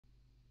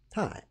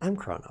Hi, I'm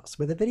Kronos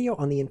with a video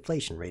on the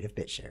inflation rate of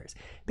Bitshares,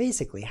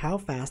 basically how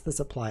fast the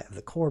supply of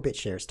the core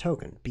Bitshares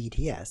token,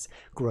 BTS,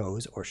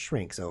 grows or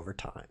shrinks over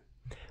time.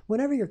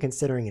 Whenever you're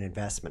considering an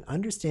investment,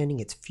 understanding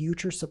its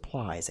future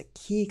supply is a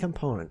key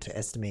component to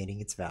estimating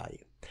its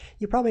value.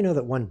 You probably know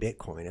that one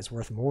Bitcoin is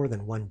worth more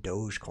than one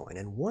Dogecoin,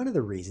 and one of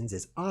the reasons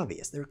is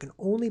obvious. There can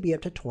only be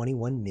up to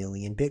 21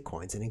 million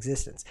Bitcoins in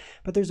existence,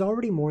 but there's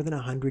already more than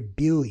 100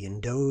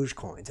 billion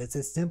Dogecoins. It's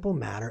a simple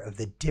matter of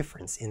the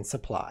difference in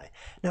supply.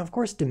 Now, of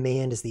course,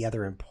 demand is the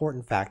other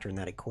important factor in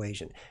that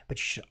equation, but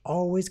you should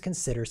always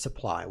consider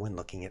supply when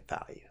looking at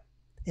value.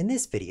 In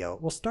this video,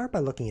 we'll start by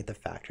looking at the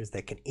factors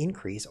that can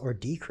increase or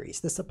decrease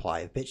the supply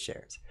of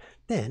Bitshares.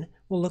 Then,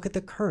 we'll look at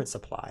the current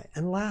supply,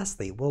 and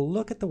lastly, we'll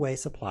look at the way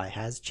supply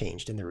has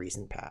changed in the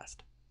recent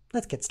past.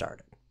 Let's get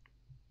started.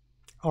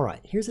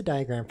 Alright, here's a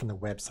diagram from the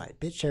website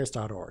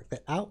bitshares.org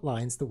that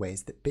outlines the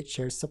ways that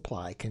Bitshares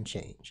supply can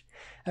change.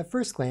 At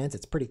first glance,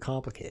 it's pretty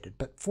complicated,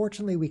 but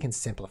fortunately we can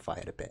simplify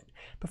it a bit.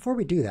 Before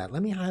we do that,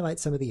 let me highlight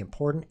some of the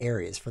important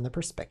areas from the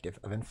perspective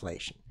of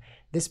inflation.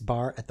 This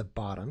bar at the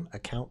bottom,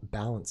 account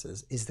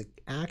balances, is the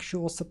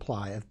actual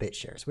supply of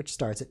Bitshares, which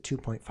starts at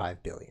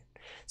 2.5 billion.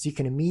 So you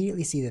can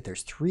immediately see that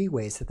there's three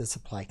ways that the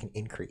supply can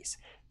increase: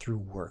 through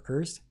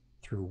workers,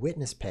 through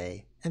witness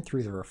pay, and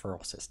through the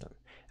referral system.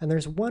 And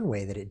there's one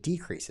way that it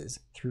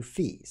decreases: through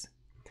fees.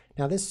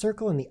 Now this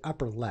circle in the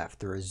upper left,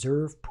 the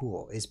reserve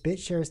pool, is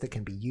Bitshares that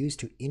can be used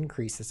to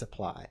increase the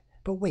supply.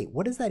 But wait,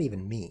 what does that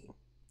even mean?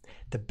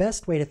 The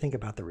best way to think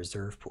about the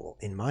reserve pool,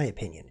 in my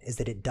opinion, is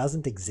that it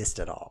doesn't exist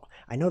at all.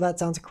 I know that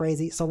sounds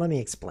crazy, so let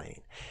me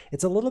explain.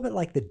 It's a little bit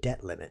like the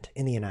debt limit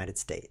in the United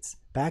States.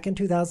 Back in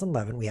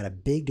 2011, we had a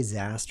big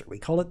disaster. We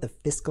called it the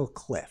Fiscal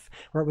Cliff,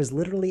 where it was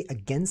literally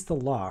against the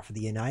law for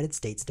the United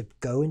States to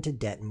go into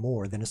debt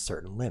more than a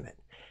certain limit.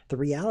 The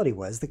reality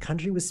was the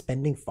country was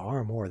spending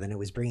far more than it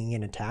was bringing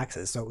in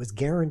taxes, so it was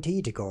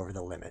guaranteed to go over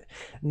the limit,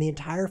 and the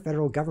entire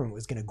federal government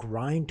was going to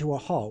grind to a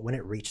halt when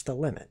it reached the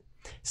limit.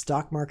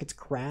 Stock markets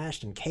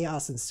crashed and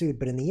chaos ensued,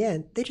 but in the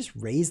end, they just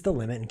raised the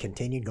limit and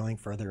continued going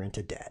further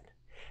into debt.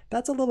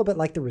 That's a little bit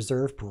like the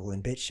reserve pool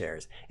in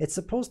Bitshares. It's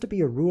supposed to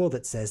be a rule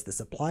that says the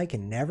supply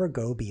can never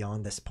go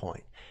beyond this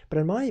point. But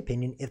in my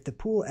opinion, if the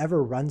pool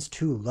ever runs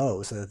too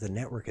low so that the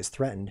network is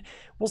threatened,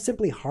 we'll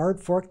simply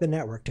hard fork the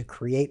network to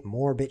create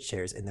more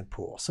Bitshares in the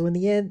pool. So in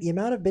the end, the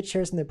amount of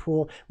Bitshares in the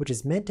pool, which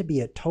is meant to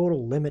be a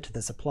total limit to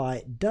the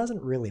supply,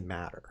 doesn't really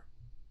matter.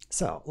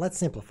 So let's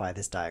simplify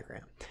this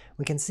diagram.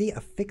 We can see a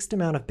fixed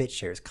amount of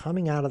Bitshares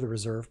coming out of the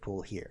reserve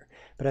pool here,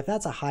 but if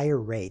that's a higher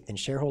rate than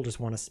shareholders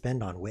want to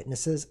spend on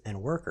witnesses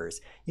and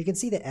workers, you can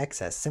see the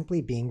excess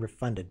simply being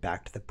refunded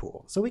back to the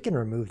pool, so we can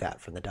remove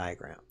that from the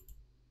diagram.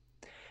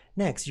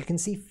 Next, you can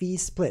see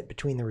fees split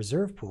between the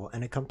reserve pool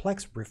and a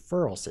complex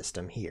referral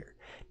system here.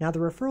 Now the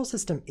referral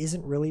system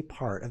isn't really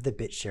part of the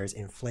Bitshares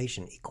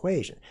inflation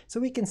equation, so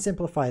we can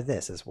simplify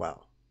this as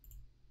well.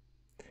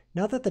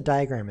 Now that the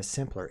diagram is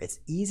simpler, it's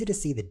easy to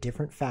see the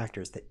different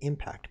factors that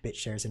impact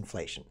Bitshares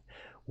inflation.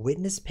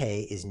 Witness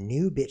pay is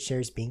new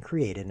Bitshares being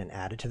created and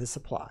added to the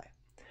supply.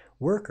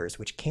 Workers,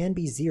 which can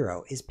be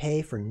zero, is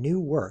pay for new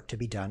work to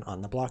be done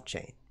on the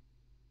blockchain.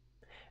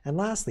 And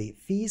lastly,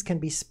 fees can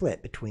be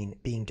split between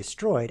being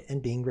destroyed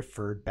and being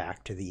referred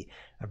back to the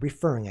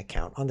referring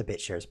account on the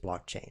Bitshares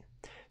blockchain.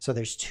 So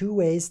there's two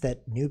ways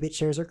that new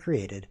Bitshares are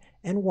created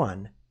and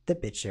one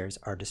that Bitshares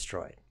are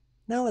destroyed.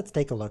 Now let's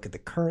take a look at the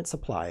current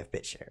supply of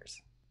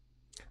Bitshares.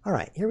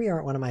 Alright, here we are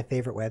at one of my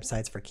favorite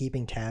websites for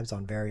keeping tabs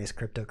on various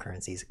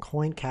cryptocurrencies,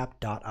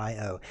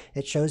 coincap.io.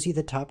 It shows you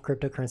the top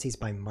cryptocurrencies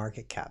by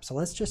market cap. So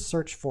let's just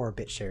search for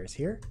Bitshares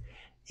here.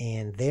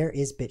 And there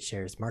is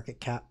Bitshares, market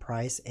cap,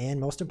 price, and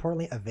most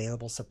importantly,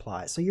 available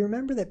supply. So you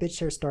remember that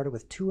Bitshares started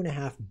with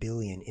 2.5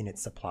 billion in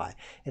its supply.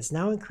 It's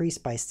now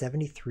increased by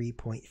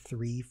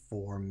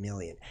 73.34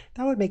 million.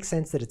 That would make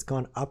sense that it's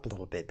gone up a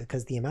little bit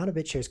because the amount of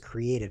Bitshares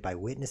created by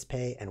witness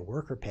pay and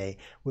worker pay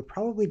would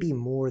probably be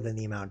more than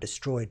the amount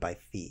destroyed by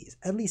fees,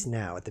 at least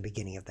now at the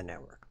beginning of the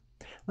network.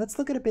 Let's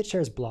look at a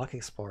Bitshares block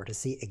explorer to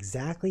see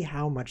exactly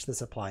how much the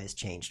supply has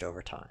changed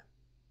over time.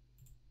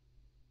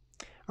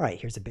 All right,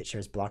 here's a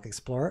Bitshares block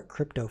explorer,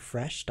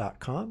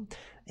 cryptofresh.com,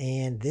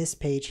 and this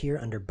page here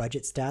under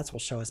budget stats will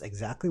show us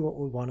exactly what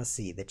we want to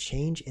see, the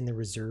change in the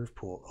reserve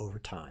pool over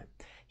time.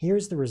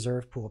 Here's the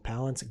reserve pool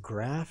balance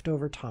graphed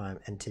over time,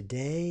 and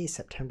today,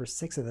 September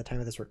 6th, at the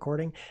time of this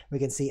recording, we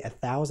can see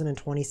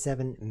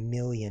 1,027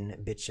 million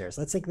Bitshares.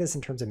 Let's think of this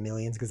in terms of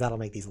millions because that'll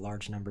make these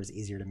large numbers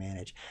easier to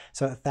manage.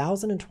 So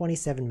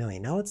 1,027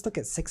 million. Now let's look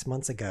at 6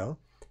 months ago.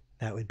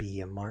 That would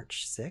be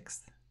March 6th.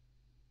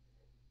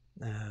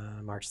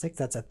 March 6th,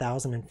 that's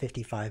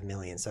 1,055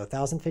 million. So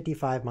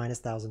 1,055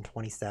 minus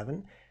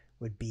 1,027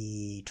 would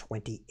be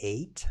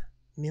 28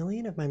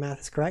 million, if my math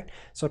is correct.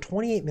 So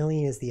 28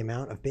 million is the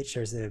amount of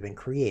Bitshares that have been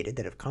created,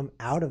 that have come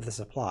out of the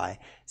supply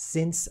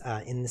since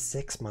in the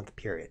 6-month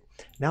period.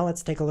 Now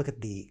let's take a look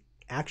at the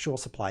actual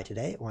supply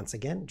today. Once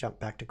again,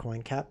 jump back to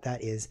CoinCap.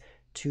 That is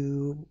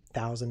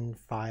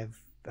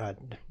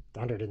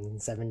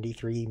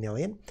 2,573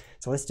 million.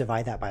 So let's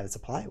divide that by the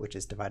supply, which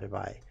is divided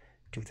by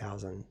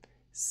 2,000.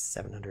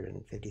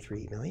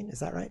 753 million. Is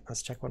that right?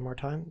 Let's check one more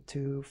time.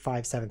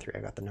 2573.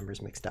 I got the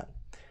numbers mixed up.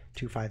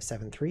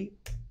 2573.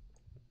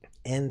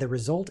 And the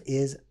result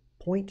is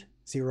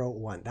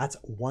 0.01. That's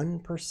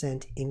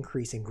 1%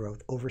 increase in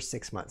growth over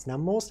 6 months. Now,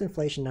 most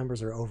inflation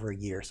numbers are over a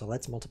year, so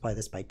let's multiply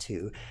this by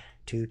two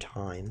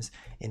times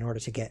in order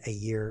to get a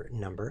year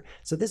number.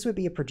 So this would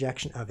be a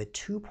projection of a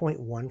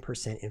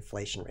 2.1%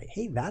 inflation rate.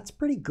 Hey, that's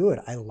pretty good.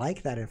 I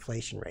like that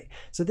inflation rate.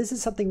 So this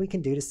is something we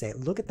can do to say,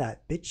 look at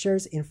that.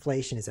 Bitshares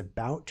inflation is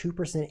about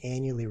 2%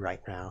 annually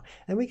right now.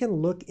 And we can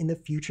look in the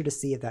future to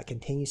see if that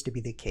continues to be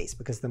the case,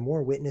 because the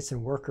more witness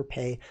and worker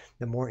pay,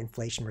 the more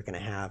inflation we're going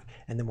to have,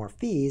 and the more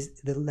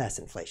fees, the less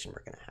inflation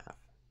we're going to have.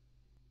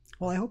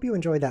 Well, I hope you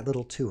enjoyed that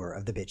little tour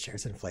of the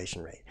Bitshares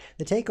inflation rate.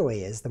 The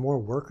takeaway is the more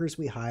workers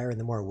we hire and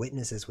the more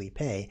witnesses we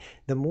pay,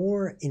 the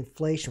more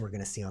inflation we're going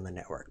to see on the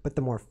network. But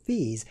the more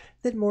fees,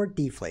 the more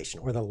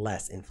deflation, or the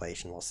less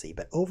inflation we'll see.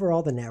 But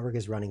overall, the network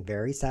is running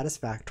very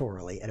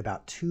satisfactorily at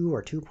about 2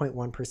 or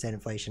 2.1%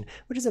 inflation,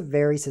 which is a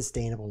very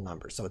sustainable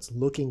number. So it's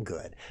looking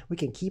good. We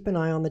can keep an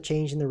eye on the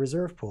change in the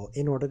reserve pool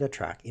in order to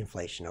track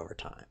inflation over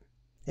time.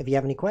 If you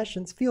have any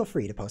questions, feel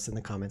free to post in the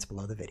comments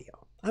below the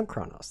video. I'm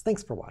Kronos.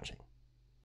 Thanks for watching.